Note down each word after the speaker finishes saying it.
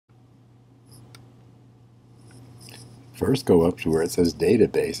First, go up to where it says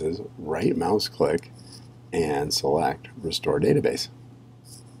Databases, right mouse click, and select Restore Database.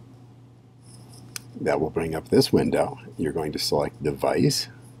 That will bring up this window. You're going to select Device,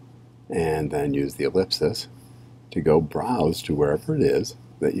 and then use the ellipsis to go browse to wherever it is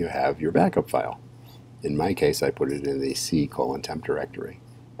that you have your backup file. In my case, I put it in the C:temp directory,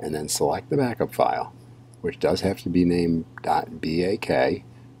 and then select the backup file, which does have to be named .bak.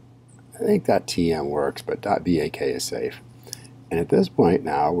 I think .tm works, but .bak is safe. And at this point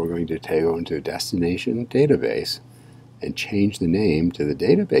now, we're going to go into Destination Database and change the name to the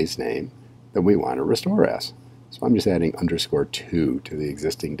database name that we want to restore as. So I'm just adding _2 to the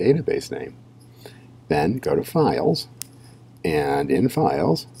existing database name. Then go to Files, and in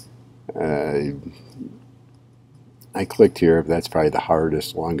Files, I clicked here. That's probably the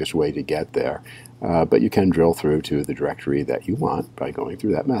hardest, longest way to get there. But you can drill through to the directory that you want by going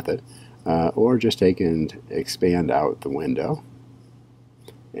through that method. Or just take and expand out the window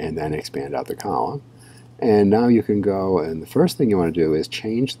and then expand out the column. And now you can go, and the first thing you want to do is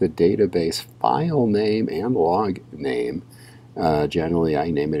change the database file name and log name. Generally, I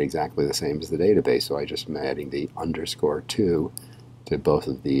name it exactly the same as the database, so I just am adding the _2 to both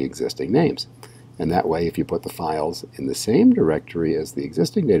of the existing names. And that way, if you put the files in the same directory as the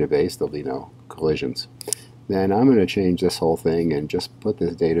existing database, there'll be no collisions. Then I'm going to change this whole thing and just put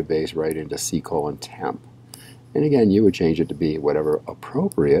this database right into C:temp. And again, you would change it to be whatever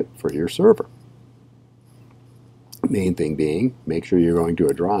appropriate for your server. Main thing being, make sure you're going to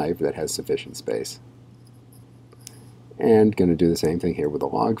a drive that has sufficient space. And going to do the same thing here with the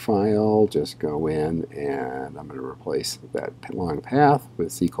log file. Just go in and I'm going to replace that long path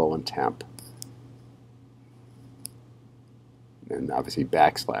with C:temp. And obviously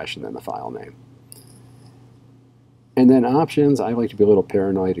backslash and then the file name. And then options, I like to be a little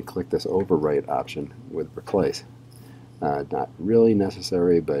paranoid and click this overwrite option with replace. Not really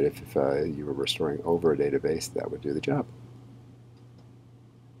necessary, but if you were restoring over a database, that would do the job.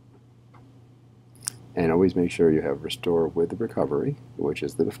 And always make sure you have restore with recovery, which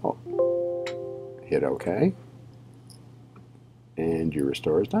is the default. Hit OK, and your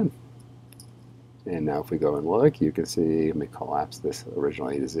restore is done. And now if we go and look, you can see, let me collapse this original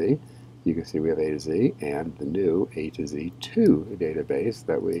A to Z. You can see we have A to Z and the new A to Z2 database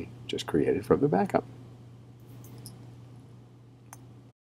that we just created from the backup.